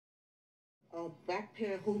A back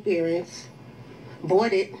pair of hoop earrings.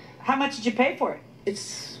 Bought it. How much did you pay for it?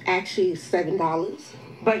 It's actually $7.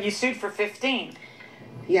 But you sued for 15.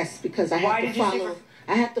 Yes, because I Why have to did you sue follow. for...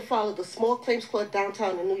 I have to follow the small claims court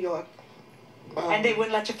downtown in New York. And they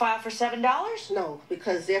wouldn't let you file for $7? No,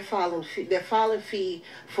 because their filing fee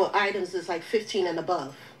for items is like 15 and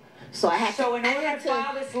above. So I had So in order to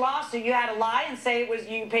file this lawsuit, you had to lie and say it was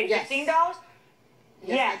you paid $15?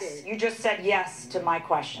 Yes, I did. You just said yes to my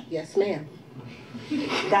question. Yes, ma'am.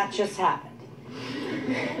 That just happened.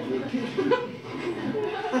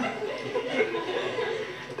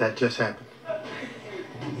 That just happened.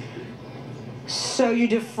 So you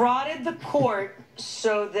defrauded the court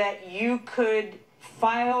so that you could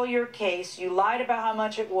file your case. You lied about how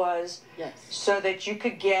much it was. Yes. So that you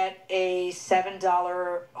could get a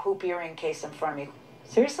 $7 hoop earring case in front of you.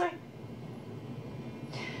 Seriously?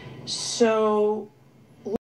 So